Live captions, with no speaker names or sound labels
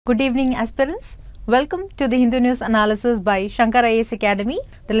Good evening, aspirants. Welcome to the Hindu News Analysis by Shankar IAS Academy.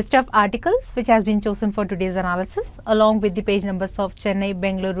 The list of articles which has been chosen for today's analysis along with the page numbers of Chennai,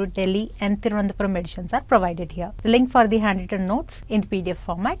 Bengaluru, Delhi and Thiruvananthapuram editions are provided here. The link for the handwritten notes in the PDF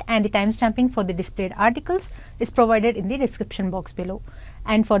format and the timestamping for the displayed articles is provided in the description box below.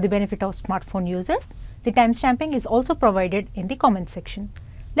 And for the benefit of smartphone users, the timestamping is also provided in the comment section.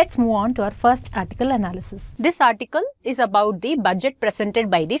 Let's move on to our first article analysis. This article is about the budget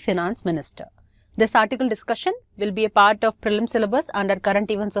presented by the Finance Minister. This article discussion will be a part of Prelims syllabus under current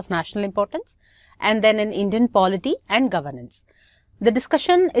events of national importance and then in Indian polity and governance. The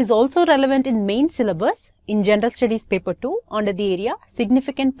discussion is also relevant in main syllabus in General Studies paper 2 under the area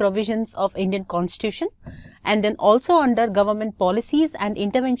significant provisions of Indian Constitution and then also under government policies and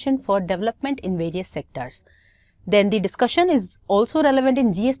intervention for development in various sectors. Then the discussion is also relevant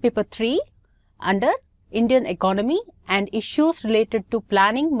in GS paper 3 under Indian economy and issues related to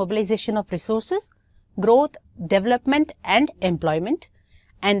planning, mobilization of resources, growth, development and employment,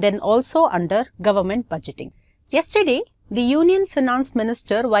 and then also under government budgeting. Yesterday, the Union Finance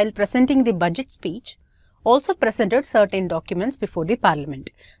Minister, while presenting the budget speech, also presented certain documents before the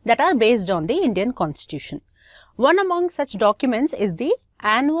Parliament that are based on the Indian Constitution. One among such documents is the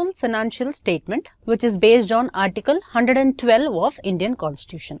Annual Financial Statement, which is based on Article 112 of Indian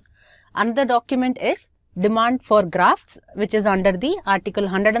Constitution. Another document is Demand for Drafts, which is under the Article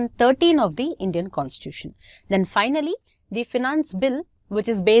 113 of the Indian Constitution. Then finally, the Finance Bill, which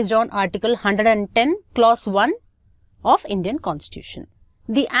is based on Article 110 Clause 1 of Indian Constitution.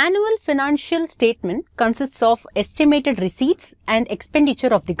 The Annual Financial Statement consists of estimated receipts and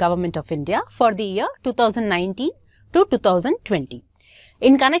expenditure of the Government of India for the year 2019 to 2020.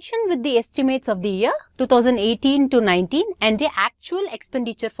 In connection with the estimates of the year 2018 to 19 and the actual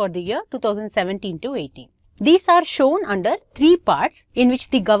expenditure for the year 2017 to 18. These are shown under three parts in which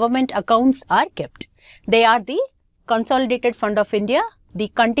the government accounts are kept. They are the Consolidated Fund of India, the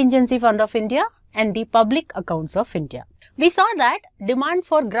Contingency Fund of India and the Public Accounts of India. We saw that Demand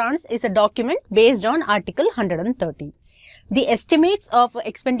for Grants is a document based on Article 113. The estimates of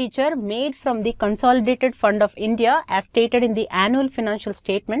expenditure made from the Consolidated Fund of India as stated in the Annual Financial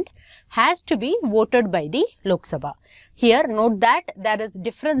Statement has to be voted by the Lok Sabha. Here note that there is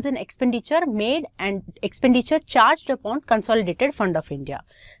difference in expenditure made and expenditure charged upon Consolidated Fund of India.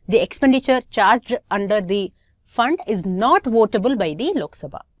 The expenditure charged under the fund is not votable by the Lok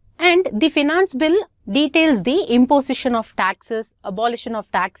Sabha. And the Finance Bill details the imposition of taxes, abolition of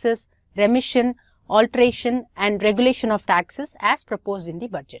taxes, remission, alteration and regulation of taxes as proposed in the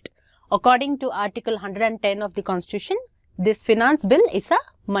budget. According to Article 110 of the Constitution, this Finance Bill is a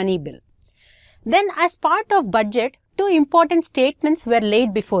money bill. Then as part of budget, two important statements were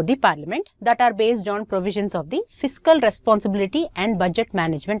laid before the Parliament that are based on provisions of the Fiscal Responsibility and Budget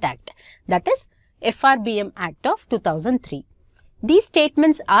Management Act, that is FRBM Act of 2003. These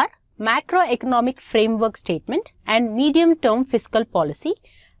statements are Macroeconomic Framework Statement and Medium-Term Fiscal Policy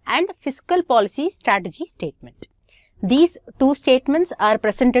and Fiscal Policy Strategy Statement. These two statements are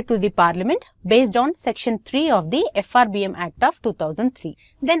presented to the Parliament based on Section 3 of the FRBM Act of 2003.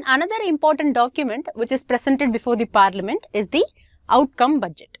 Then another important document which is presented before the Parliament is the Outcome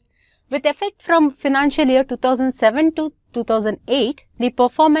Budget. With effect from financial year 2007 to 2008, the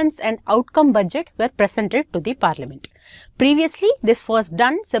Performance and Outcome Budget were presented to the Parliament. Previously, this was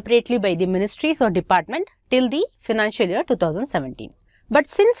done separately by the ministries or department till the financial year 2017. But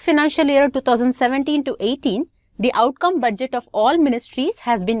since financial year 2017 to 18, the outcome budget of all ministries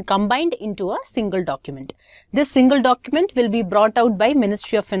has been combined into a single document. This single document will be brought out by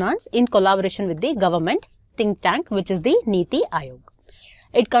Ministry of Finance in collaboration with the government think tank, which is the Niti Aayog.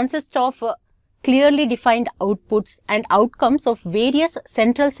 It consists of clearly defined outputs and outcomes of various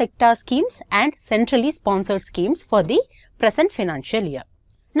central sector schemes and centrally sponsored schemes for the present financial year.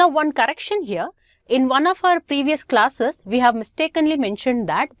 Now, one correction here. In one of our previous classes, we have mistakenly mentioned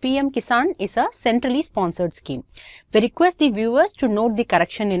that PM Kisan is a centrally sponsored scheme. We request the viewers to note the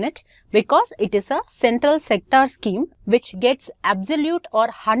correction in it because it is a central sector scheme which gets absolute or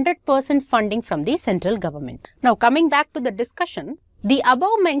 100% funding from the central government. Now, coming back to the discussion, the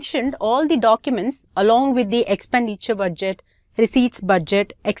above mentioned all the documents along with the expenditure budget, receipts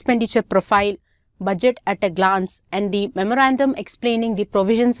budget, expenditure profile, budget at a glance and the memorandum explaining the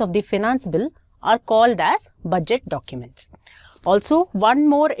provisions of the Finance Bill are called as budget documents. Also, one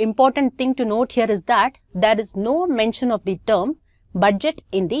more important thing to note here is that there is no mention of the term budget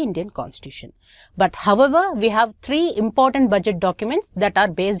in the Indian Constitution. But however, we have three important budget documents that are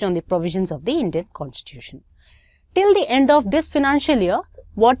based on the provisions of the Indian Constitution. Till the end of this financial year,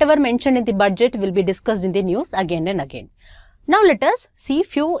 whatever mentioned in the budget will be discussed in the news again and again. Now let us see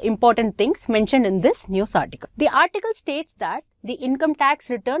few important things mentioned in this news article. The article states that the income tax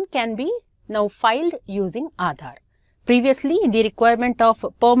return can be now filed using Aadhaar. Previously, the requirement of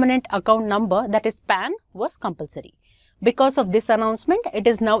permanent account number, that is PAN, was compulsory. Because of this announcement, it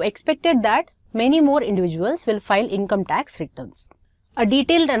is now expected that many more individuals will file income tax returns. A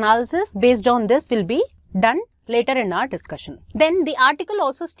detailed analysis based on this will be done later in our discussion. Then the article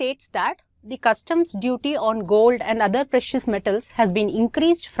also states that the customs duty on gold and other precious metals has been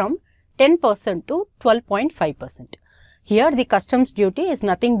increased from 10% to 12.5%. Here the customs duty is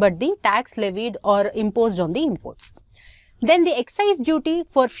nothing but the tax levied or imposed on the imports. Then the excise duty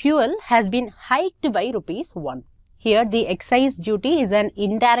for fuel has been hiked by ₹1. Here the excise duty is an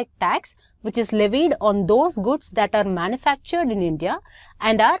indirect tax which is levied on those goods that are manufactured in India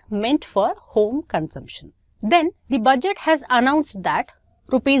and are meant for home consumption. Then the budget has announced that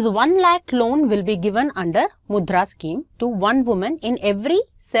 ₹1 lakh loan will be given under Mudra scheme to one woman in every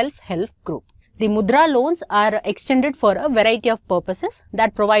self-help group. The Mudra loans are extended for a variety of purposes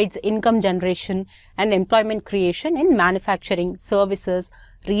that provides income generation and employment creation in manufacturing, services,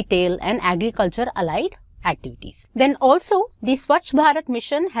 retail and agriculture allied activities. Then also the Swachh Bharat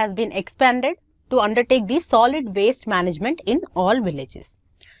mission has been expanded to undertake the solid waste management in all villages.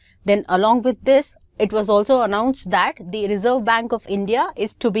 Then along with this, it was also announced that the Reserve Bank of India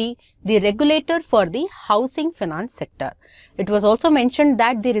is to be the regulator for the housing finance sector. It was also mentioned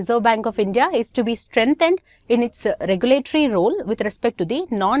that the Reserve Bank of India is to be strengthened in its regulatory role with respect to the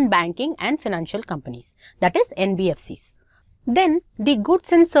non-banking and financial companies, that is NBFCs. Then the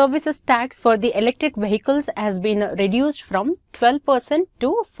goods and services tax for the electric vehicles has been reduced from 12%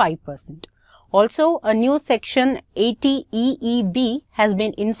 to 5%. Also, a new section 80EEB has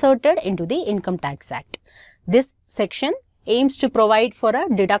been inserted into the Income Tax Act. This section aims to provide for a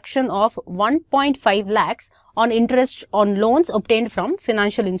deduction of 1.5 lakhs on interest on loans obtained from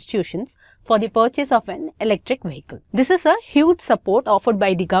financial institutions for the purchase of an electric vehicle. This is a huge support offered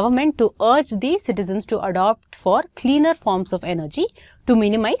by the government to urge the citizens to adopt for cleaner forms of energy to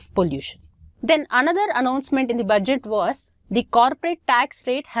minimize pollution. Then another announcement in the budget was the corporate tax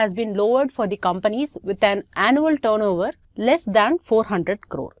rate has been lowered for the companies with an annual turnover less than 400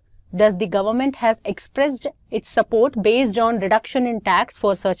 crore. Thus, the government has expressed its support based on reduction in tax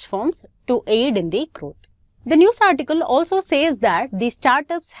for such firms to aid in the growth. The news article also says that the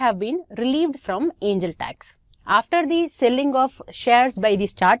startups have been relieved from angel tax. After the selling of shares by the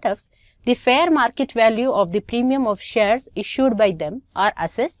startups, the fair market value of the premium of shares issued by them are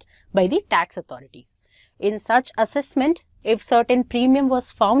assessed by the tax authorities. In such assessment, if certain premium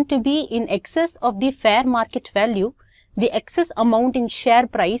was found to be in excess of the fair market value, the excess amount in share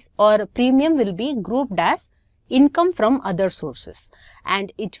price or premium will be grouped as income from other sources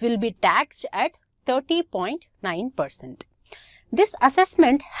and it will be taxed at 30.9%. This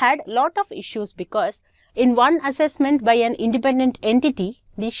assessment had lot of issues because in one assessment by an independent entity,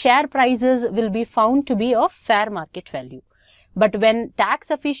 the share prices will be found to be of fair market value. But when tax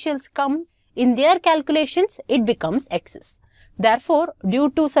officials come, in their calculations, it becomes excess. Therefore, due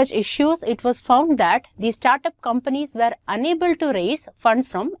to such issues, it was found that the startup companies were unable to raise funds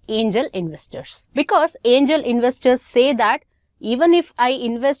from angel investors. Because angel investors say that even if I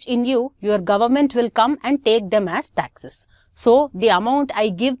invest in you, your government will come and take them as taxes. So, the amount I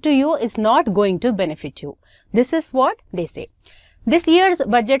give to you is not going to benefit you. This is what they say. This year's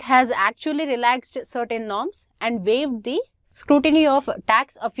budget has actually relaxed certain norms and waived the scrutiny of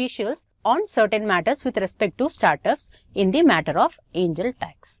tax officials on certain matters with respect to startups in the matter of angel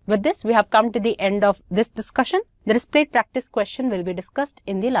tax. With this, we have come to the end of this discussion. The displayed practice question will be discussed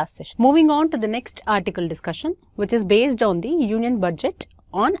in the last session. Moving on to the next article discussion, which is based on the Union Budget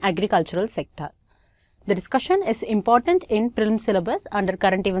on agricultural sector. The discussion is important in Prelims syllabus under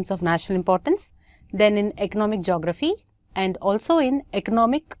current events of national importance, then in economic geography, and also in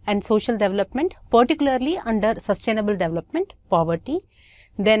economic and social development, particularly under sustainable development, poverty,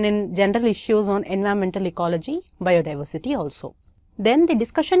 then in general issues on environmental ecology, biodiversity also. Then the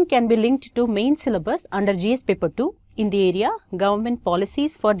discussion can be linked to main syllabus under GS paper 2 in the area government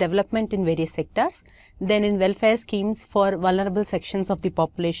policies for development in various sectors, then in welfare schemes for vulnerable sections of the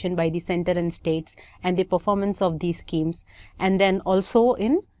population by the center and states and the performance of these schemes, and then also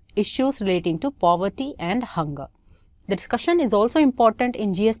in issues relating to poverty and hunger. The discussion is also important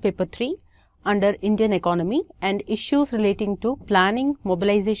in GS paper 3 under Indian economy and issues relating to planning,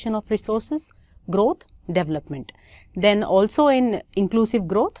 mobilization of resources, growth, development. Then also in inclusive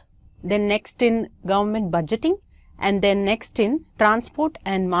growth, then next in government budgeting, and then next in transport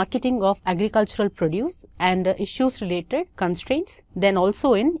and marketing of agricultural produce and issues related constraints, then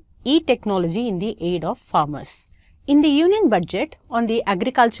also in e-technology in the aid of farmers. In the Union Budget on the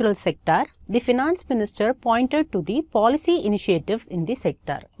agricultural sector, the Finance Minister pointed to the policy initiatives in the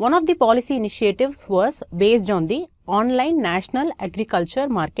sector. One of the policy initiatives was based on the Online National Agriculture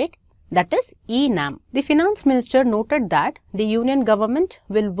Market, that is eNAM. The Finance Minister noted that the Union Government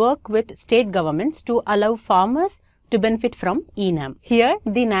will work with state governments to allow farmers to benefit from eNAM. Here,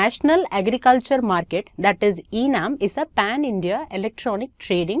 the National Agriculture Market, that is eNAM, is a pan-India electronic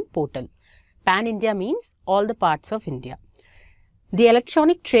trading portal. Pan-India means all the parts of India. The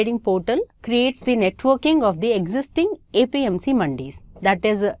electronic trading portal creates the networking of the existing APMC mandis, that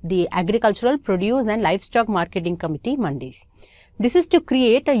is the Agricultural Produce and Livestock Marketing Committee mandis. This is to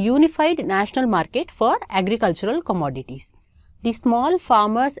create a unified national market for agricultural commodities. The Small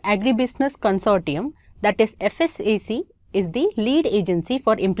Farmers Agribusiness Consortium, that is FSAC, is the lead agency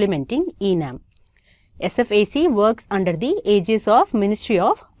for implementing eNAM. SFAC works under the aegis of Ministry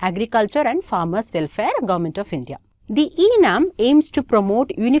of Agriculture and Farmers Welfare, Government of India. The eNAM aims to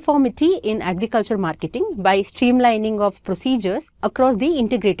promote uniformity in agriculture marketing by streamlining of procedures across the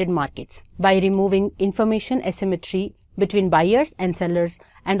integrated markets, by removing information asymmetry between buyers and sellers,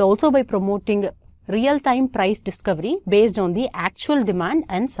 and also by promoting real-time price discovery based on the actual demand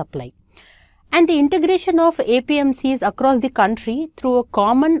and supply. And the integration of APMCs across the country through a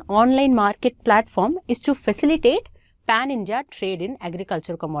common online market platform is to facilitate pan-India trade in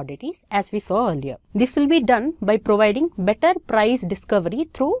agricultural commodities, as we saw earlier. This will be done by providing better price discovery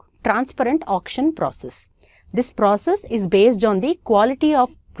through transparent auction process. This process is based on the quality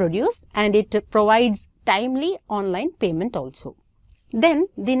of produce and it provides timely online payment also. Then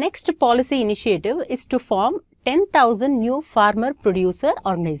the next policy initiative is to form 10,000 new farmer producer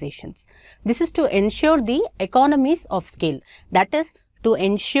organizations. This is to ensure the economies of scale, that is to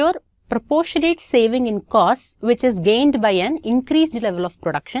ensure proportionate saving in costs which is gained by an increased level of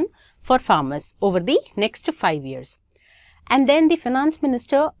production for farmers over the next 5 years. And then the Finance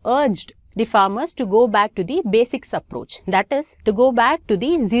Minister urged the farmers to go back to the basics approach, that is to go back to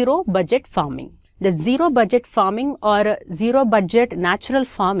the zero budget farming. The zero budget farming or zero budget natural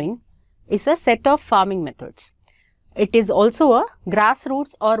farming is a set of farming methods. It is also a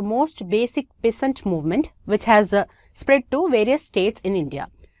grassroots or most basic peasant movement which has spread to various states in India.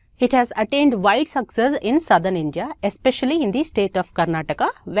 It has attained wide success in southern India, especially in the state of Karnataka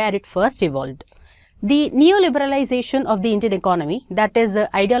where it first evolved. The neoliberalization of the Indian economy, that is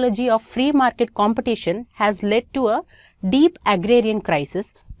the ideology of free market competition, has led to a deep agrarian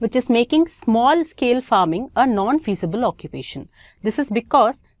crisis which is making small scale farming a non-feasible occupation. This is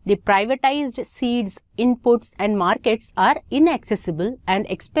because the privatized seeds, inputs and markets are inaccessible and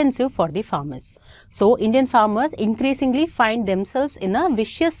expensive for the farmers. So, Indian farmers increasingly find themselves in a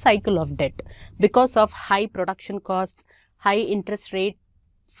vicious cycle of debt because of high production costs, high interest rates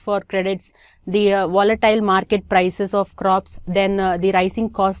for credits, the volatile market prices of crops, then the rising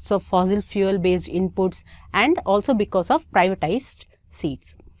costs of fossil fuel based inputs, and also because of privatized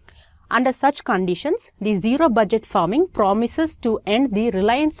seeds. Under such conditions, the zero budget farming promises to end the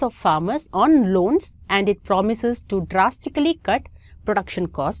reliance of farmers on loans and it promises to drastically cut production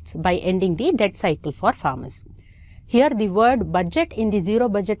costs by ending the debt cycle for farmers. Here the word budget in the zero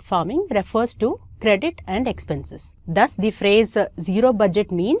budget farming refers to credit and expenses. Thus the phrase zero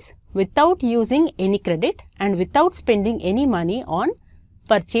budget means without using any credit and without spending any money on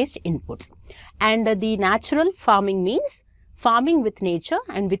purchased inputs. And the natural farming means farming with nature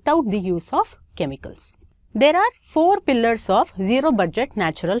and without the use of chemicals. There are 4 pillars of zero budget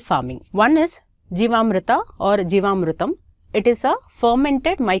natural farming. One is Jivamrita or Jivamrutam. It is a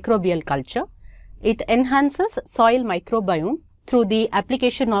fermented microbial culture. It enhances soil microbiome through the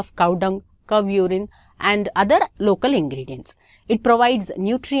application of cow dung, cow urine and other local ingredients. It provides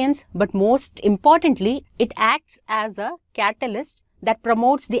nutrients, but most importantly, it acts as a catalyst that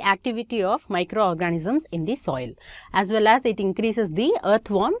promotes the activity of microorganisms in the soil, as well as it increases the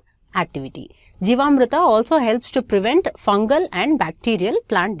earthworm activity. Jivamrita also helps to prevent fungal and bacterial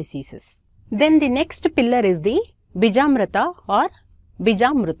plant diseases. Then the next pillar is the Bijamrita or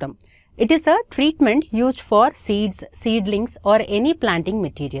Bijamrutam. It is a treatment used for seeds, seedlings or any planting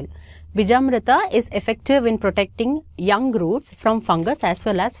material. Bijamrita is effective in protecting young roots from fungus as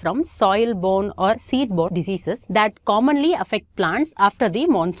well as from soil-borne or seed-borne diseases that commonly affect plants after the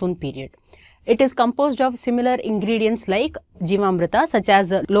monsoon period. It is composed of similar ingredients like Jivamrita such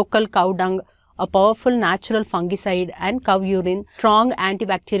as local cow dung, a powerful natural fungicide and cow urine, strong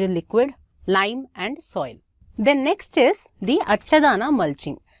antibacterial liquid, lime and soil. Then next is the Achadana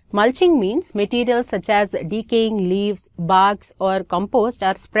mulching. Mulching means materials such as decaying leaves, barks or compost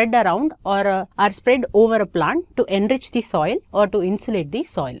are spread around or are spread over a plant to enrich the soil or to insulate the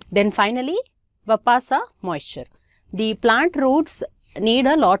soil. Then finally, Vapasa moisture. the plant roots need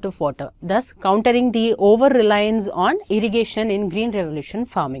a lot of water, thus countering the over-reliance on irrigation in green revolution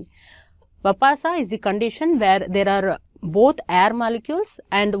farming. Vapasa is the condition where there are both air molecules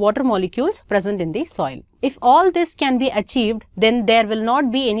and water molecules present in the soil. If all this can be achieved, then there will not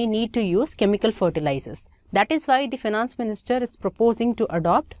be any need to use chemical fertilizers. That is why the finance minister is proposing to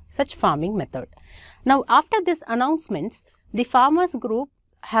adopt such farming method. Now, after these announcements, the farmers group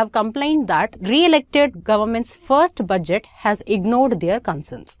have complained that re-elected government's first budget has ignored their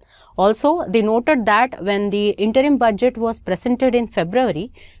concerns. Also, they noted that when the interim budget was presented in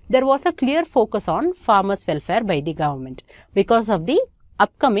February, there was a clear focus on farmers' welfare by the government because of the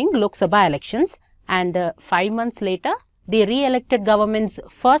upcoming Lok Sabha elections, and 5 months later, the re-elected government's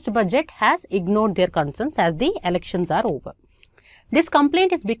first budget has ignored their concerns as the elections are over. This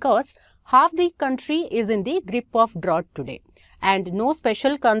complaint is because half the country is in the grip of drought today, and no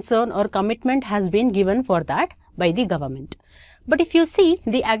special concern or commitment has been given for that by the government. But if you see,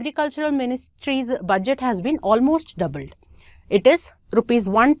 the agricultural ministry's budget has been almost doubled. It is rupees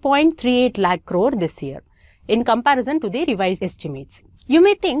 1.38 lakh crore this year in comparison to the revised estimates. You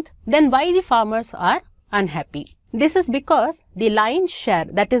may think, then why the farmers are unhappy? This is because the lion's share,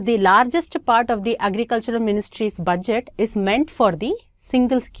 that is the largest part of the agricultural ministry's budget, is meant for the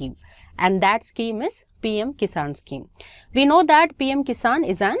single scheme, and that scheme is PM Kisan scheme. We know that PM Kisan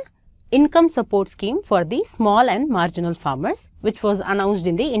is an income support scheme for the small and marginal farmers, which was announced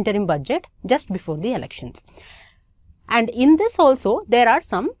in the interim budget just before the elections. And in this also there are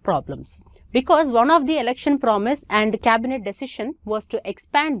some problems, because one of the election promise and cabinet decision was to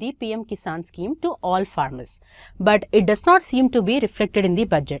expand the PM Kisan scheme to all farmers. But it does not seem to be reflected in the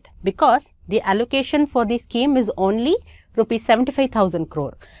budget, because the allocation for the scheme is only rupees 75,000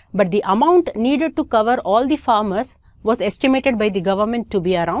 crore. But the amount needed to cover all the farmers was estimated by the government to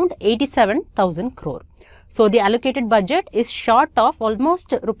be around 87,000 crore. So the allocated budget is short of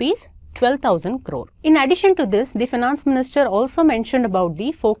almost rupees 12,000 crore. In addition to this, the finance minister also mentioned about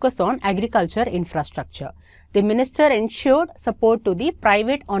the focus on agriculture infrastructure. The minister ensured support to the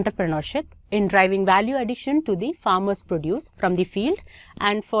private entrepreneurship in driving value addition to the farmers' produce from the field,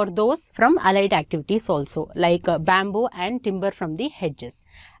 and for those from allied activities also, like bamboo and timber from the hedges,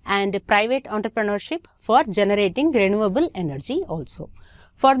 and private entrepreneurship for generating renewable energy also.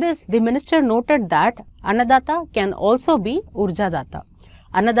 For this, the minister noted that Annadata can also be Urjadata.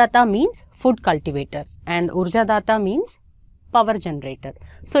 Annadata means food cultivator and Urjadata means power generator.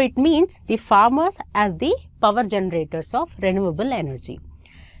 So it means the farmers as the power generators of renewable energy.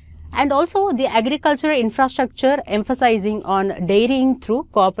 And also the agricultural infrastructure emphasizing on dairying through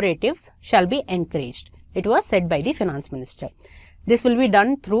cooperatives shall be encouraged. It was said by the finance minister. This will be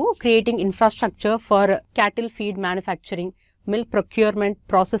done through creating infrastructure for cattle feed manufacturing, milk procurement,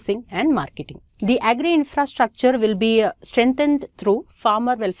 processing and marketing. The agri infrastructure will be strengthened through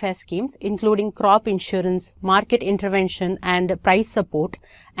farmer welfare schemes, including crop insurance, market intervention and price support,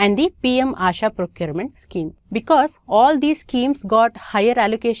 and the PM AASHAare procurement scheme. Because all these schemes got higher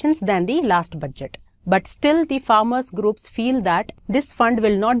allocations than the last budget. But still the farmers groups feel that this fund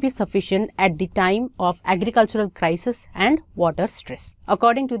will not be sufficient at the time of agricultural crisis and water stress.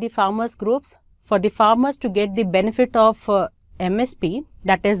 According to the farmers groups, for the farmers to get the benefit of MSP,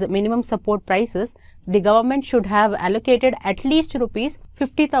 that is minimum support prices, the government should have allocated at least rupees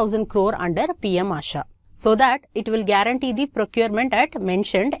 50,000 crore under PM AASHAare, so that it will guarantee the procurement at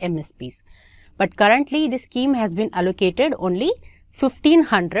mentioned MSPs. But currently the scheme has been allocated only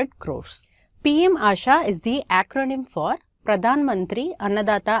 1500 crores. PM AASHAare is the acronym for Pradhan Mantri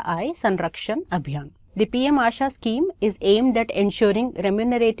Annadata Aay Sanrakshan Abhiyan. The PM AASHAare scheme is aimed at ensuring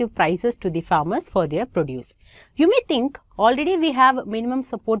remunerative prices to the farmers for their produce. You may think already we have minimum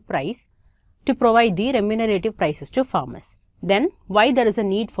support price to provide the remunerative prices to farmers. Then why there is a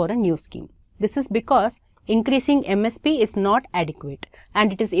need for a new scheme? This is because increasing MSP is not adequate,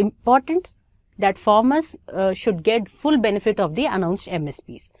 and it is important that farmers should get full benefit of the announced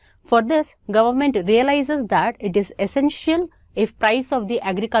MSPs. For this, government realizes that it is essential if price of the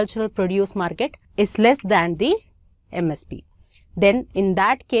agricultural produce market is less than the MSP. Then in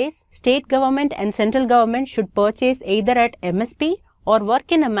that case, state government and central government should purchase either at MSP or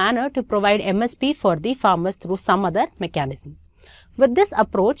work in a manner to provide MSP for the farmers through some other mechanism. With this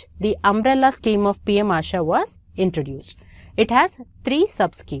approach, the umbrella scheme of PM AASHAare was introduced. It has 3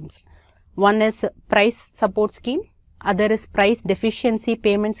 sub-schemes. One is price support scheme, other is price deficiency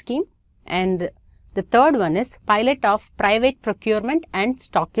payment scheme, and the third one is pilot of private procurement and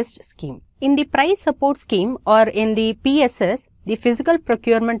stockist scheme. In the price support scheme or in the PSS, the physical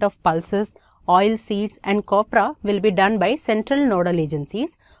procurement of pulses, oil seeds and copra will be done by central nodal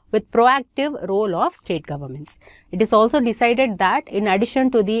agencies, with proactive role of state governments. It is also decided that in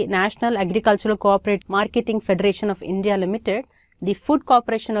addition to the National Agricultural Cooperative Marketing Federation of India Limited, the Food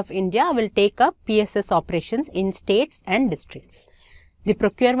Corporation of India will take up PSS operations in states and districts. The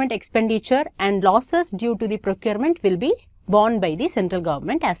procurement expenditure and losses due to the procurement will be borne by the central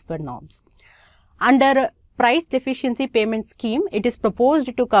government as per norms. Under Price Deficiency Payment Scheme, it is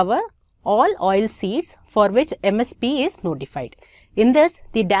proposed to cover all oil seeds for which MSP is notified. In this,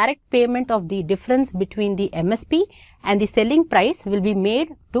 the direct payment of the difference between the MSP and the selling price will be made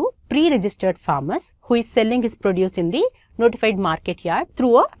to pre-registered farmers who is selling his produce in the notified market yard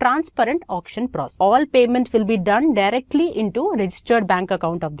through a transparent auction process. All payment will be done directly into registered bank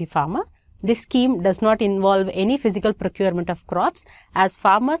account of the farmer. This scheme does not involve any physical procurement of crops as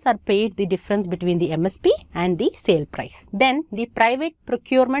farmers are paid the difference between the MSP and the sale price. Then the Private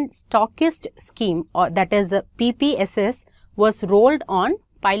Procurement Stockist Scheme, or that is PPSS, was rolled on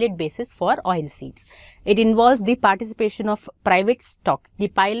pilot basis for oil seeds. It involves the participation of private stock. The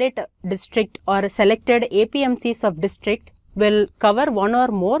pilot district or selected APMCs of district will cover one or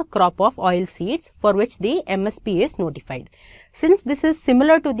more crop of oil seeds for which the MSP is notified. Since this is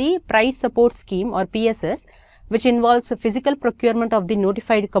similar to the Price Support Scheme or PSS, which involves physical procurement of the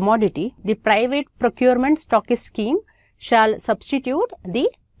notified commodity, the Private Procurement Stockist Scheme shall substitute the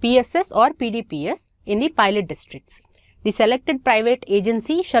PSS or PDPS in the pilot districts. The selected private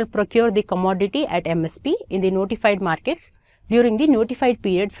agency shall procure the commodity at MSP in the notified markets during the notified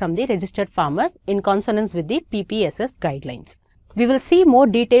period from the registered farmers in consonance with the PPSS guidelines. We will see more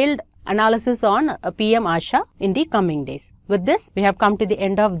detailed analysis on PM ASHA in the coming days. With this, we have come to the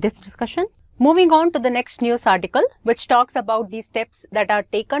end of this discussion. Moving on to the next news article, which talks about the steps that are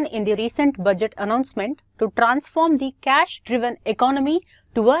taken in the recent budget announcement to transform the cash-driven economy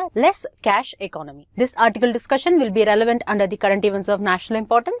to a less cash economy. This article discussion will be relevant under the current events of national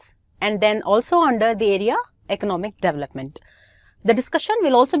importance and then also under the area economic development. The discussion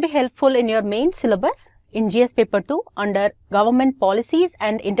will also be helpful in your main syllabus in GS paper 2 under government policies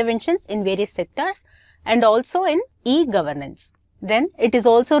and interventions in various sectors and also in e-governance. Then it is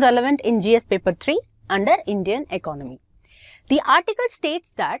also relevant in GS paper 3 under Indian economy. The article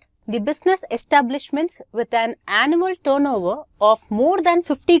states that the business establishments with an annual turnover of more than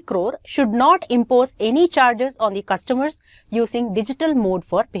 50 crore should not impose any charges on the customers using digital mode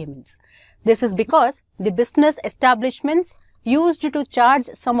for payments. This is because the business establishments used to charge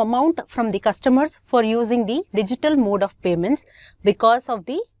some amount from the customers for using the digital mode of payments because of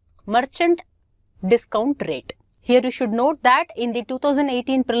the merchant discount rate. Here you should note that in the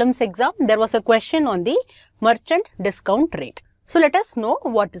 2018 prelims exam, there was a question on the merchant discount rate. So let us know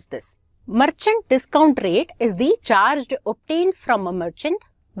what is this. Merchant discount rate is the charge obtained from a merchant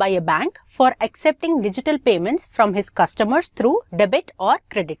by a bank for accepting digital payments from his customers through debit or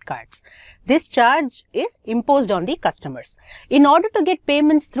credit cards. This charge is imposed on the customers. In order to get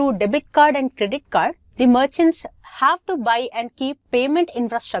payments through debit card and credit card, the merchants have to buy and keep payment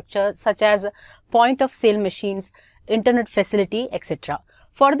infrastructure such as point of sale machines, internet facility, etc.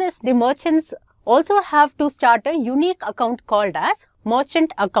 For this, the merchants also have to start a unique account called as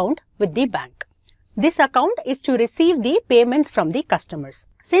merchant account with the bank. This account is to receive the payments from the customers.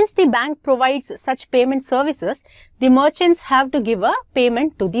 Since the bank provides such payment services, the merchants have to give a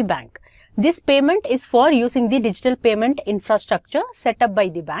payment to the bank. This payment is for using the digital payment infrastructure set up by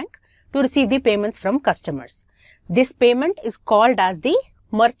the bank to receive the payments from customers. This payment is called as the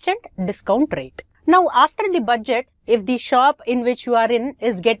merchant discount rate. Now, after the budget, if the shop in which you are in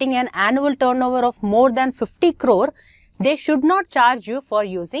is getting an annual turnover of more than 50 crore, they should not charge you for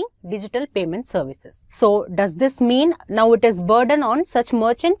using digital payment services. So, does this mean now it is burden on such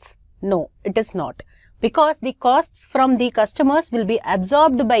merchants? No, it is not. Because the costs from the customers will be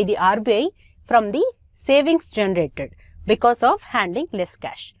absorbed by the RBI from the savings generated because of handling less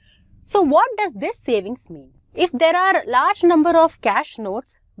cash. So, what does this savings mean? If there are large number of cash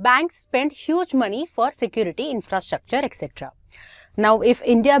notes, banks spend huge money for security, infrastructure, etc. Now, if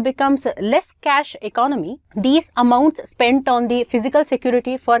India becomes less cash economy, these amounts spent on the physical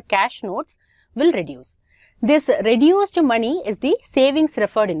security for cash notes will reduce. This reduced money is the savings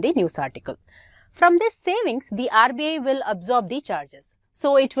referred in the news article. From this savings, the RBI will absorb the charges.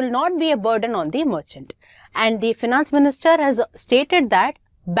 So, it will not be a burden on the merchant. And the finance minister has stated that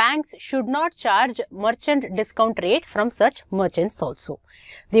banks should not charge merchant discount rate from such merchants also.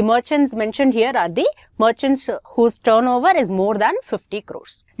 The merchants mentioned here are the merchants whose turnover is more than 50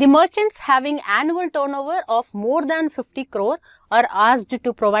 crores. The merchants having annual turnover of more than 50 crore are asked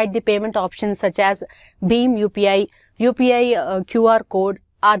to provide the payment options such as Beam UPI, QR code,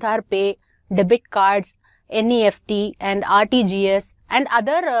 Aadhaar Pay, debit cards, NEFT and RTGS and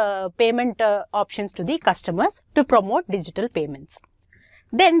other payment options to the customers to promote digital payments.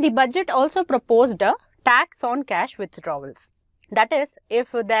 Then the budget also proposed a tax on cash withdrawals. That is,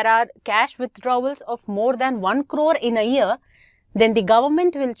 if there are cash withdrawals of more than 1 crore in a year, then the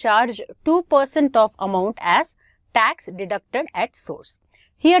government will charge 2% of amount as tax deducted at source.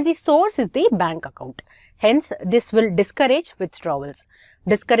 Here the source is the bank account. Hence, this will discourage withdrawals.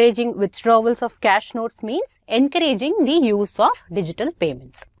 Discouraging withdrawals of cash notes means encouraging the use of digital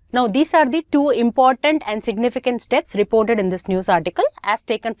payments. Now, these are the two important and significant steps reported in this news article as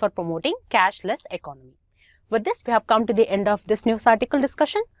taken for promoting cashless economy. With this, we have come to the end of this news article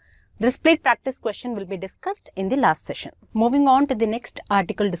discussion. The split practice question will be discussed in the last session. Moving on to the next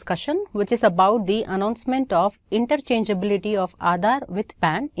article discussion, which is about the announcement of interchangeability of Aadhaar with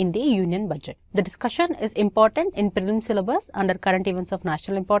PAN in the Union Budget. The discussion is important in Prelims syllabus under current events of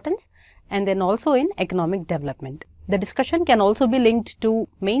national importance and then also in economic development. The discussion can also be linked to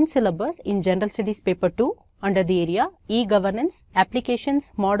main syllabus in General Studies Paper 2 under the area E-Governance,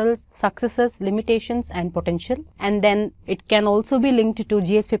 Applications, Models, Successes, Limitations and Potential, and then it can also be linked to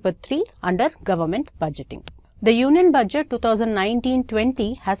GS Paper 3 under Government Budgeting. The Union Budget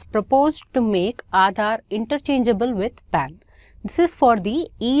 2019-20 has proposed to make Aadhaar interchangeable with PAN. This is for the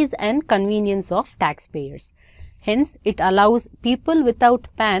ease and convenience of taxpayers. Hence, it allows people without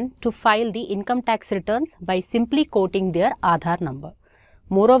PAN to file the income tax returns by simply quoting their Aadhaar number.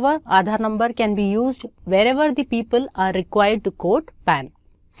 Moreover, Aadhaar number can be used wherever the people are required to quote PAN.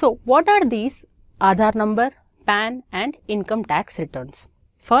 So, what are these Aadhaar number, PAN and income tax returns?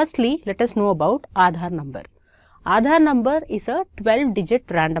 Firstly, let us know about Aadhaar number. Aadhaar number is a 12-digit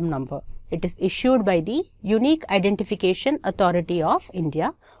random number. It is issued by the Unique Identification Authority of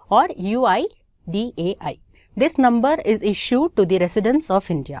India or UIDAI. This number is issued to the residents of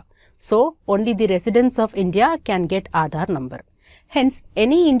India. So, only the residents of India can get Aadhaar number. Hence,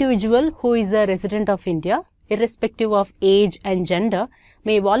 any individual who is a resident of India, irrespective of age and gender,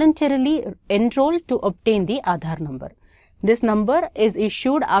 may voluntarily enroll to obtain the Aadhaar number. This number is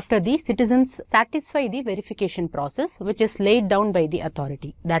issued after the citizens satisfy the verification process which is laid down by the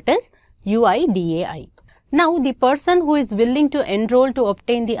authority, that is UIDAI. Now, the person who is willing to enroll to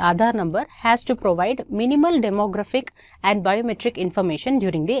obtain the Aadhaar number has to provide minimal demographic and biometric information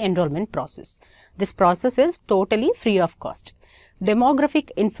during the enrollment process. This process is totally free of cost.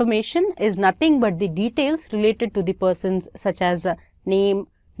 Demographic information is nothing but the details related to the persons such as name,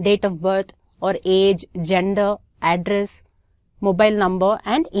 date of birth or age, gender, address, mobile number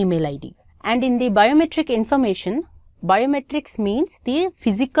and email ID. And in the biometric information, biometrics means the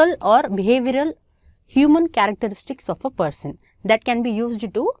physical or behavioral human characteristics of a person that can be used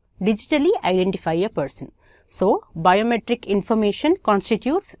to digitally identify a person. So, biometric information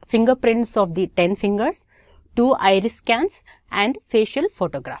constitutes fingerprints of the 10 fingers, 2 iris scans and facial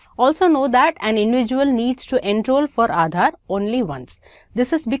photograph. Also know that an individual needs to enroll for Aadhaar only once.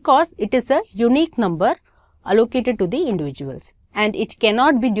 This is because it is a unique number allocated to the individuals and it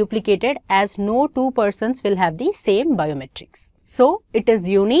cannot be duplicated as no two persons will have the same biometrics. So, it is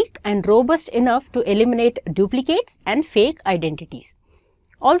unique and robust enough to eliminate duplicates and fake identities.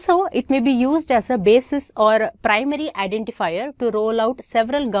 Also, it may be used as a basis or primary identifier to roll out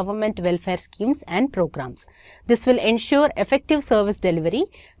several government welfare schemes and programs. This will ensure effective service delivery.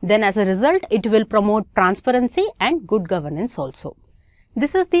 Then as a result, it will promote transparency and good governance also.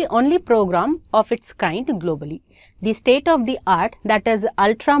 This is the only program of its kind globally. The state-of-the-art, that is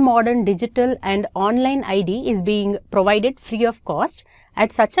ultra-modern digital and online ID is being provided free of cost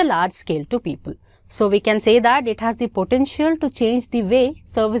at such a large scale to people. So, we can say that it has the potential to change the way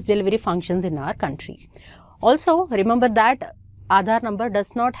service delivery functions in our country. Also, remember that Aadhaar number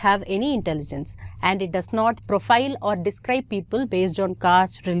does not have any intelligence and it does not profile or describe people based on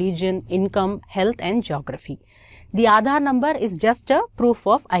caste, religion, income, health and geography. The Aadhaar number is just a proof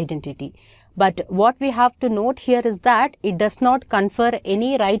of identity. But what we have to note here is that it does not confer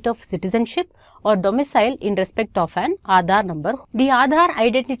any right of citizenship or domicile in respect of an Aadhaar number. The Aadhaar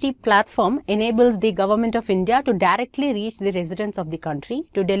identity platform enables the Government of India to directly reach the residents of the country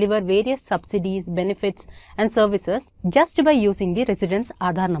to deliver various subsidies, benefits and services just by using the resident's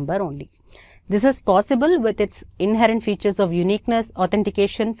Aadhaar number only. This is possible with its inherent features of uniqueness,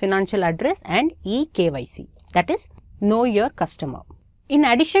 authentication, financial address and eKYC, that is, Know Your Customer. In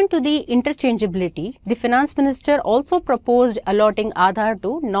addition to the interchangeability, the Finance Minister also proposed allotting Aadhaar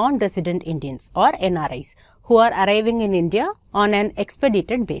to non-resident Indians or NRIs who are arriving in India on an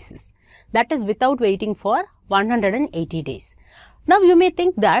expedited basis, that is without waiting for 180 days. Now you may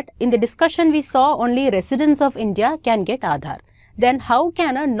think that in the discussion we saw only residents of India can get Aadhaar. Then how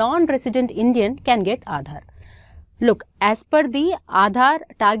can a non-resident Indian can get Aadhaar? Look, as per the Aadhaar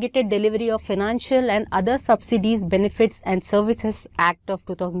Targeted Delivery of Financial and Other Subsidies, Benefits and Services Act of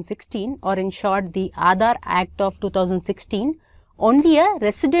 2016, or in short the Aadhaar Act of 2016, only a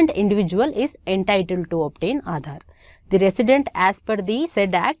resident individual is entitled to obtain Aadhaar. The resident as per the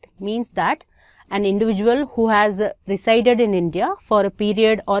said act means that an individual who has resided in India for a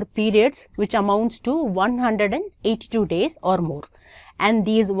period or periods which amounts to 182 days or more, and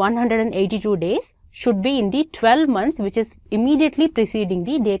these 182 days should be in the 12 months which is immediately preceding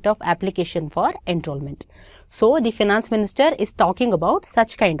the date of application for enrollment. So, the finance minister is talking about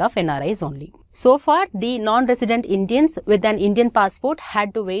such kind of NRIs only. So far, the non-resident Indians with an Indian passport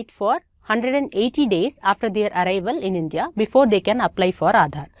had to wait for 180 days after their arrival in India before they can apply for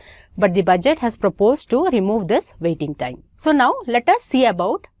Aadhaar. But the budget has proposed to remove this waiting time. So now let us see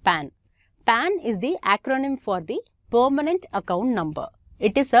about PAN. PAN is the acronym for the Permanent Account Number.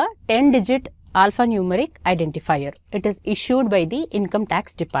 It is a 10-digit alphanumeric identifier. It is issued by the Income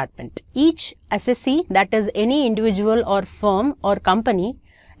Tax Department. Each assessee, that is any individual or firm or company,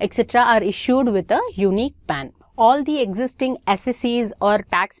 etc., are issued with a unique PAN. All the existing assessees or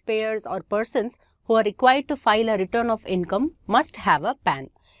taxpayers or persons who are required to file a return of income must have a PAN.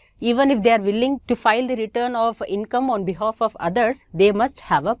 Even if they are willing to file the return of income on behalf of others, they must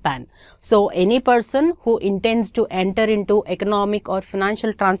have a PAN. So, any person who intends to enter into economic or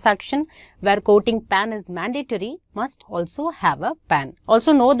financial transaction where quoting PAN is mandatory must also have a PAN.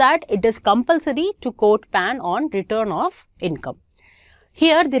 Also know that it is compulsory to quote PAN on return of income.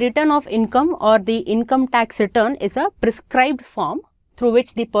 Here, the return of income or the income tax return is a prescribed form through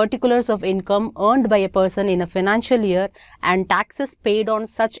which the particulars of income earned by a person in a financial year and taxes paid on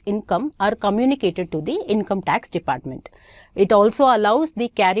such income are communicated to the Income Tax Department. It also allows the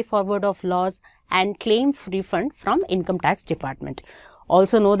carry forward of loss and claim refund from Income Tax Department.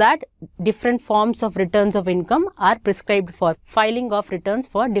 Also know that different forms of returns of income are prescribed for filing of returns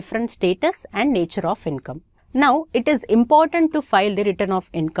for different status and nature of income. Now, it is important to file the return of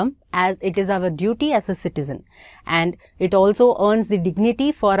income as it is our duty as a citizen, and it also earns the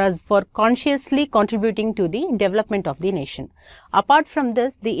dignity for us for consciously contributing to the development of the nation. Apart from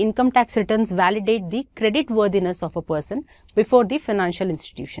this, the income tax returns validate the credit worthiness of a person before the financial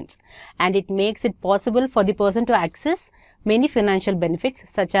institutions, and it makes it possible for the person to access many financial benefits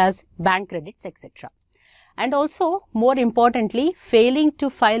such as bank credits, etc. And also, more importantly, failing to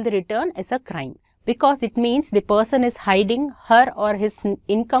file the return is a crime, because it means the person is hiding her or his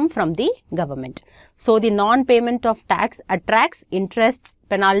income from the government. So, the non-payment of tax attracts interests,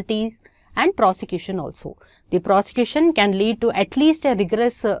 penalties and prosecution also. The prosecution can lead to at least a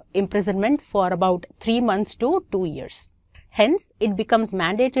rigorous imprisonment for about 3 months to 2 years. Hence, it becomes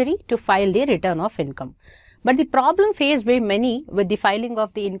mandatory to file the return of income. But the problem faced by many with the filing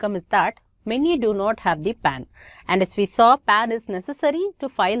of the income is that many do not have the PAN, and as we saw, PAN is necessary to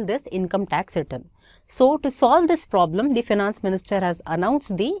file this income tax return. So, to solve this problem, the Finance Minister has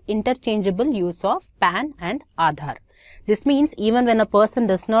announced the interchangeable use of PAN and Aadhaar. This means even when a person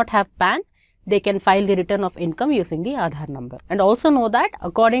does not have PAN, they can file the return of income using the Aadhaar number. And also know that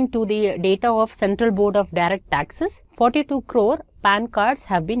according to the data of Central Board of Direct Taxes, 42 crore PAN cards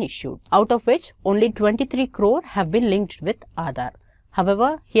have been issued, out of which only 23 crore have been linked with Aadhaar.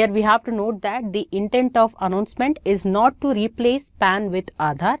 However, here we have to note that the intent of announcement is not to replace PAN with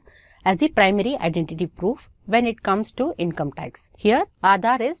Aadhaar as the primary identity proof when it comes to income tax. Here,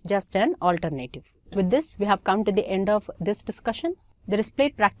 Aadhaar is just an alternative. With this, we have come to the end of this discussion. The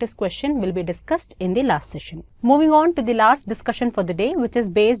displayed practice question will be discussed in the last session. Moving on to the last discussion for the day, which is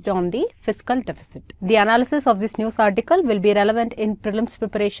based on the fiscal deficit. The analysis of this news article will be relevant in prelims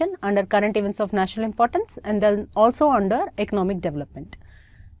preparation under current events of national importance and then also under economic development.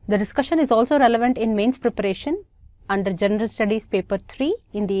 The discussion is also relevant in mains preparation under general studies paper 3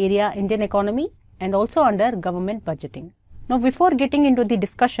 in the area Indian economy and also under government budgeting. Now, before getting into the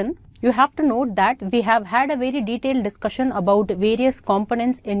discussion, you have to note that we have had a very detailed discussion about various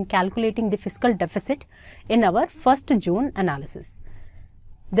components in calculating the fiscal deficit in our 1st June analysis.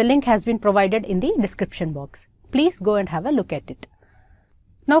 The link has been provided in the description box. Please go and have a look at it.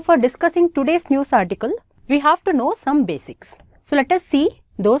 Now, for discussing today's news article, we have to know some basics. So, let us see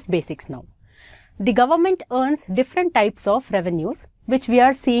those basics now. The government earns different types of revenues, which we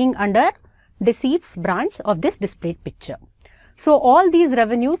are seeing under Receipts branch of this displayed picture. So, all these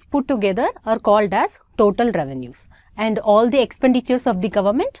revenues put together are called as total revenues, and all the expenditures of the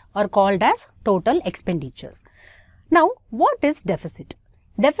government are called as total expenditures. Now, what is deficit?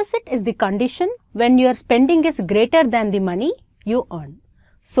 Deficit is the condition when your spending is greater than the money you earn.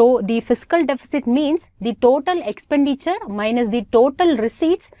 So, the fiscal deficit means the total expenditure minus the total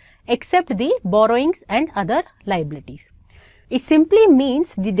receipts except the borrowings and other liabilities. It simply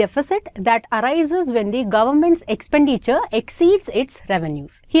means the deficit that arises when the government's expenditure exceeds its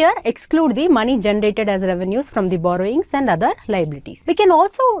revenues. Here, exclude the money generated as revenues from the borrowings and other liabilities. We can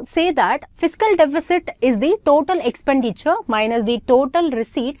also say that fiscal deficit is the total expenditure minus the total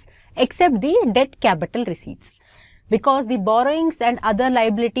receipts except the debt capital receipts, because the borrowings and other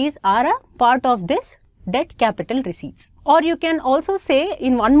liabilities are a part of this debt capital receipts. Or you can also say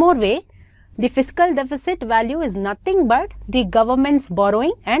in one more way, the fiscal deficit value is nothing but the government's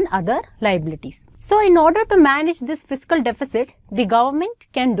borrowing and other liabilities. So, in order to manage this fiscal deficit, the government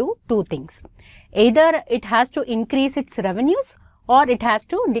can do two things. Either it has to increase its revenues or it has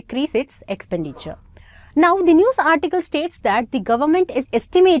to decrease its expenditure. Now, the news article states that the government is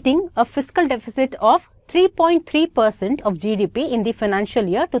estimating a fiscal deficit of 3.3% of GDP in the financial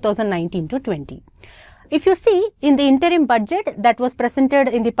year 2019-20. If you see in the interim budget that was presented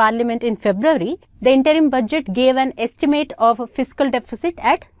in the Parliament in February, the interim budget gave an estimate of a fiscal deficit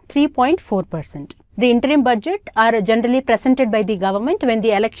at 3.4%. The interim budget are generally presented by the government when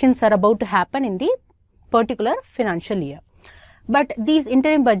the elections are about to happen in the particular financial year. But these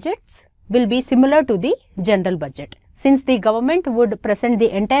interim budgets will be similar to the general budget, since the government would present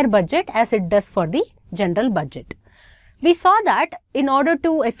the entire budget as it does for the general budget. We saw that in order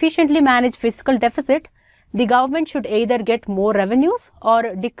to efficiently manage fiscal deficit, the government should either get more revenues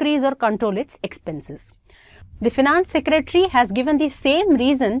or decrease or control its expenses. The Finance Secretary has given the same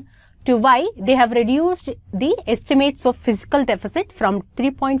reason to why they have reduced the estimates of fiscal deficit from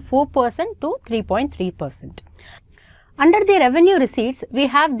 3.4% to 3.3%. Under the revenue receipts, we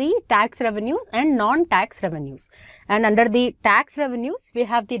have the tax revenues and non-tax revenues. And under the tax revenues, we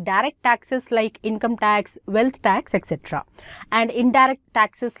have the direct taxes like income tax, wealth tax, etc. And indirect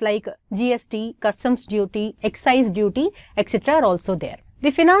taxes like GST, customs duty, excise duty, etc. are also there. The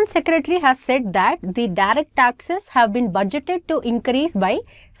Finance Secretary has said that the direct taxes have been budgeted to increase by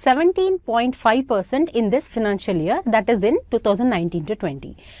 17.5% in this financial year, that is in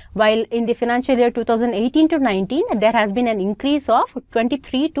 2019-20. While in the financial year 2018-19, there has been an increase of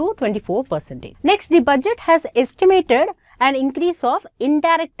 23 to 24%. Next, the budget has estimated an increase of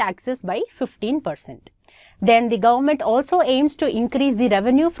indirect taxes by 15%. Then the government also aims to increase the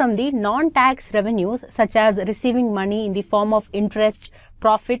revenue from the non-tax revenues, such as receiving money in the form of interest,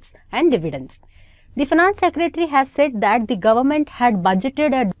 profits and dividends. The Finance Secretary has said that the government had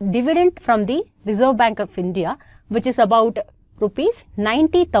budgeted a dividend from the Reserve Bank of India, which is about rupees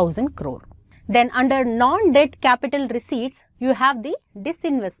 90,000 crore. Then under non-debt capital receipts, you have the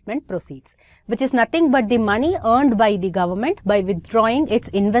disinvestment proceeds, which is nothing but the money earned by the government by withdrawing its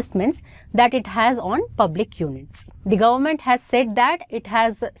investments that it has on public units. The government has said that it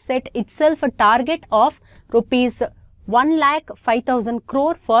has set itself a target of rupees 1,05,000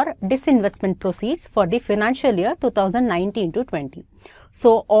 crore for disinvestment proceeds for the financial year 2019-20.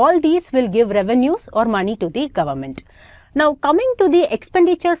 So all these will give revenues or money to the government. Now, coming to the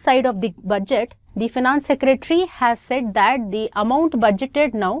expenditure side of the budget, the Finance Secretary has said that the amount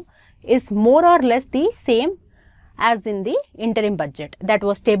budgeted now is more or less the same as in the interim budget that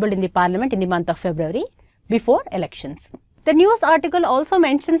was tabled in the Parliament in the month of February before elections. The news article also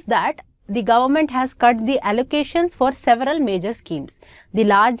mentions that the government has cut the allocations for several major schemes. The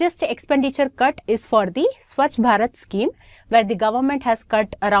largest expenditure cut is for the Swachh Bharat scheme, where the government has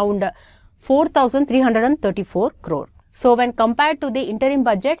cut around 4,334 crore. So, when compared to the interim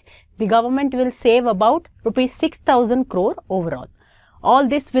budget, the government will save about rupees 6,000 crore overall. All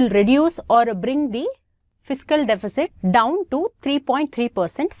this will reduce or bring the fiscal deficit down to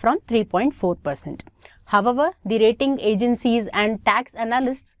 3.3% from 3.4%. However, the rating agencies and tax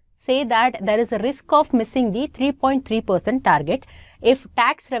analysts say that there is a risk of missing the 3.3% target if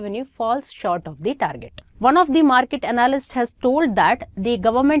tax revenue falls short of the target. One of the market analysts has told that the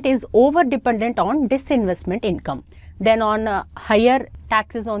government is over dependent on disinvestment income, then on higher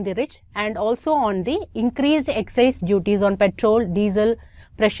taxes on the rich, and also on the increased excise duties on petrol, diesel,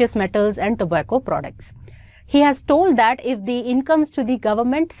 precious metals and tobacco products. He has told that if the incomes to the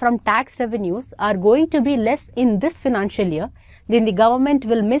government from tax revenues are going to be less in this financial year, then the government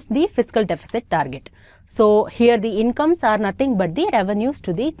will miss the fiscal deficit target. So, here the incomes are nothing but the revenues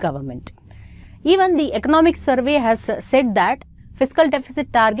to the government. Even the economic survey has said that fiscal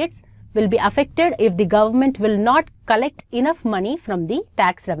deficit targets will be affected if the government will not collect enough money from the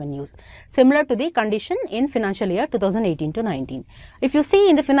tax revenues, similar to the condition in financial year 2018-19. If you see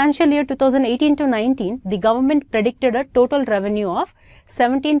in the financial year 2018-19, the government predicted a total revenue of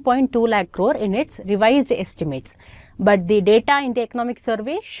 17.2 lakh crore in its revised estimates. But the data in the economic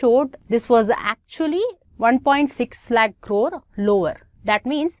survey showed this was actually 1.6 lakh crore lower That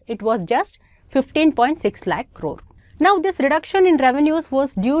means it was just 15.6 lakh crore. Now this reduction in revenues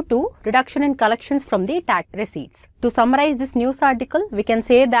was due to reduction in collections from the tax receipts. To summarize this news article, we can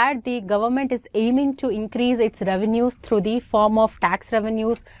say that the government is aiming to increase its revenues through the form of tax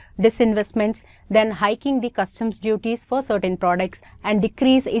revenues, disinvestments, then hiking the customs duties for certain products and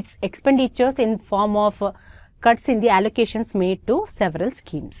decrease its expenditures in form of cuts in the allocations made to several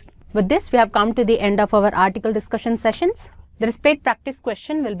schemes. With this, we have come to the end of our article discussion sessions. The displayed practice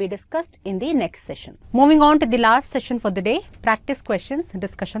question will be discussed in the next session. Moving on to the last session for the day, practice questions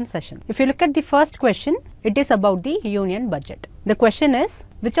discussion session. If you look at the first question, it is about the union budget. The question is,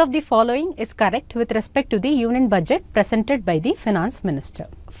 which of the following is correct with respect to the union budget presented by the finance minister?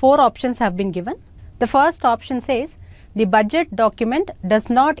 4 options have been given. The first option says, the budget document does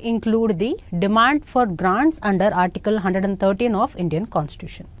not include the demand for grants under Article 113 of Indian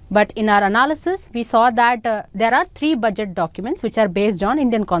Constitution. But in our analysis, we saw that there are 3 budget documents which are based on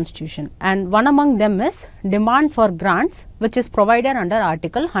Indian Constitution, and one among them is demand for grants, which is provided under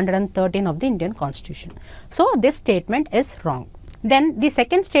Article 113 of the Indian Constitution. So this statement is wrong. Then the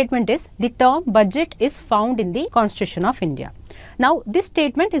second statement is the term budget is found in the Constitution of India. Now this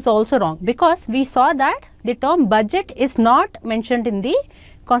statement is also wrong because we saw that the term budget is not mentioned in the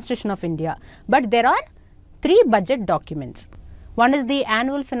Constitution of India, but there are 3 budget documents. One is the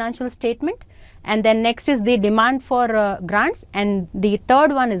annual financial statement, and then next is the demand for grants, and the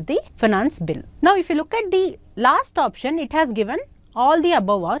third one is the finance bill. Now if you look at the last option, it has given all the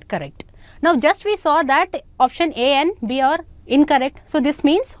above are correct. Now just we saw that option A and B are incorrect. So this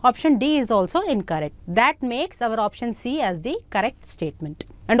means option D is also incorrect. That makes our option C as the correct statement.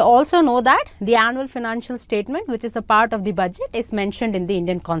 And also know that the annual financial statement, which is a part of the budget, is mentioned in the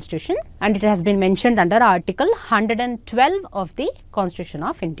Indian Constitution, and it has been mentioned under Article 112 of the Constitution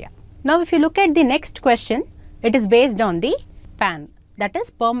of India. Now if you look at the next question, it is based on the PAN, that is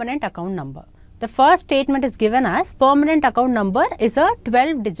permanent account number. The first statement is given as permanent account number is a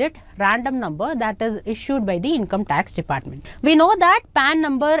 12-digit random number that is issued by the income tax department. We know that PAN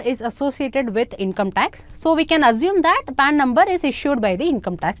number is associated with income tax, so we can assume that PAN number is issued by the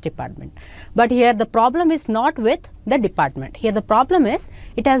income tax department. But here the problem is not with the department. Here the problem is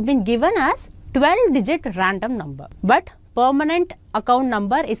it has been given as 12-digit random number. But permanent account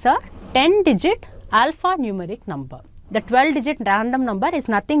number is a 10-digit alphanumeric number. The 12-digit random number is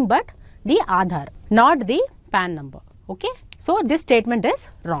nothing but the Aadhaar, not the PAN number. Okay, so this statement is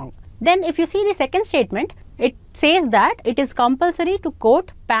wrong. Then if you see the second statement, it says that it is compulsory to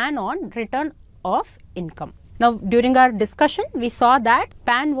quote PAN on return of income. Now during our discussion, we saw that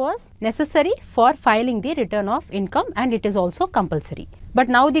PAN was necessary for filing the return of income, and it is also compulsory. But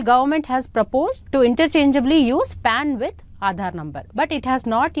now the government has proposed to interchangeably use PAN with Aadhaar number, but it has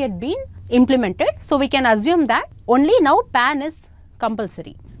not yet been implemented. So we can assume that only now PAN is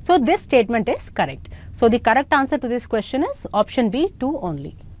compulsory. So this statement is correct. So the correct answer to this question is option B, 2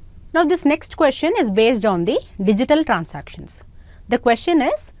 only. Now this next question is based on the digital transactions. The question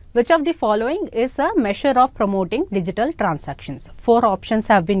is, which of the following is a measure of promoting digital transactions? 4 options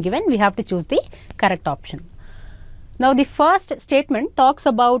have been given. We have to choose the correct option. Now the first statement talks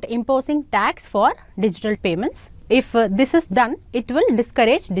about imposing tax for digital payments. If this is done, it will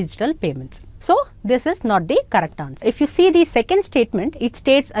discourage digital payments. So this is not the correct answer. If you see the second statement, it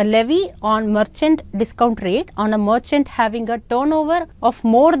states a levy on merchant discount rate on a merchant having a turnover of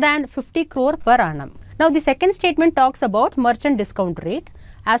more than 50 crore per annum. Now the second statement talks about merchant discount rate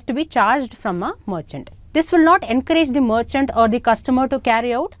as to be charged from a merchant. This will not encourage the merchant or the customer to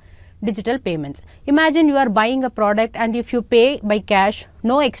carry out digital payments. Imagine you are buying a product, and if you pay by cash,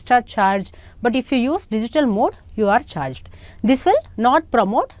 no extra charge, but if you use digital mode, you are charged. This will not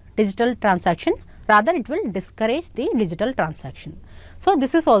promote digital transaction, rather it will discourage the digital transaction. So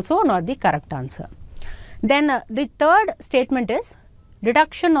this is also not the correct answer. Then the third statement is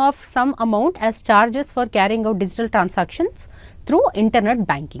deduction of some amount as charges for carrying out digital transactions through internet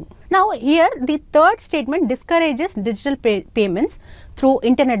banking. Now here the third statement discourages digital payments through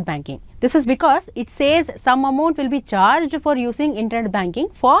internet banking. This is because it says some amount will be charged for using internet banking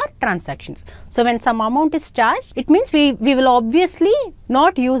for transactions. So when some amount is charged, it means we will obviously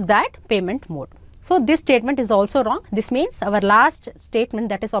not use that payment mode. So this statement is also wrong. This means our last statement,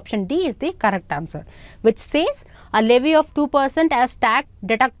 that is option D, is the correct answer, which says a levy of 2% as tax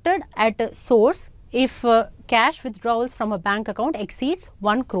deducted at source if cash withdrawals from a bank account exceeds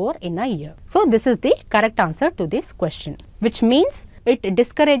 1 crore in a year. So this is the correct answer to this question, which means it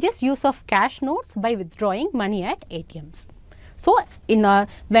discourages use of cash notes by withdrawing money at ATMs. So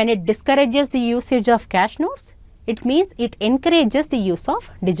when it discourages the usage of cash notes, it means it encourages the use of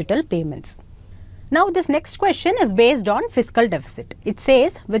digital payments. Now this next question is based on fiscal deficit. It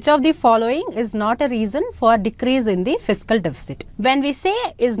says which of the following is not a reason for decrease in the fiscal deficit. When we say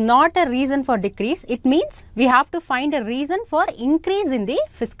is not a reason for decrease, it means we have to find a reason for increase in the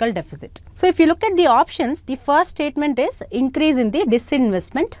fiscal deficit. So if you look at the options, the first statement is increase in the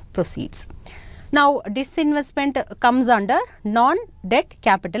disinvestment proceeds. Now disinvestment comes under non-debt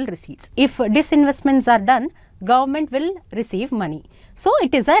capital receipts. If disinvestments are done, government will receive money. So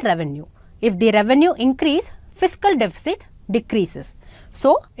it is a revenue. If the revenue increase, fiscal deficit decreases.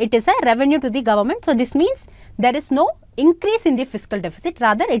 So it is a revenue to the government. So this means there is no increase in the fiscal deficit,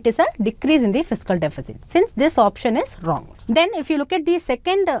 rather it is a decrease in the fiscal deficit, since this option is wrong. Then if you look at the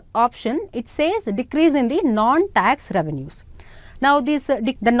second option, it says decrease in the non-tax revenues. Now this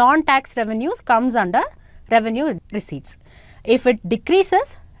the non-tax revenues comes under revenue receipts. If it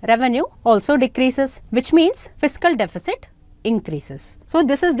decreases, revenue also decreases, which means fiscal deficit increases. So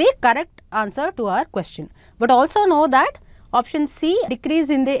this is the correct answer to our question. But also know that option C, decrease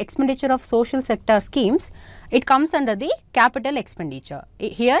in the expenditure of social sector schemes, it comes under the capital expenditure.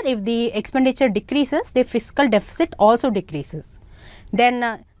 Here if the expenditure decreases, the fiscal deficit also decreases.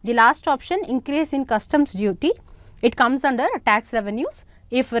 Then the last option, increase in customs duty, it comes under tax revenues.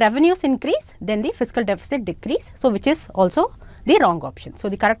 If revenues increase, then the fiscal deficit decrease. So which is also the wrong option. So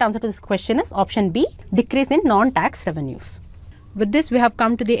the correct answer to this question is option B, decrease in non-tax revenues. With this, we have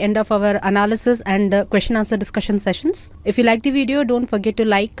come to the end of our analysis and question answer discussion sessions. If you like the video, don't forget to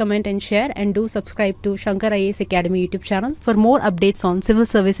like, comment and share, and do subscribe to Shankar IAS Academy YouTube channel for more updates on civil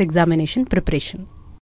service examination preparation.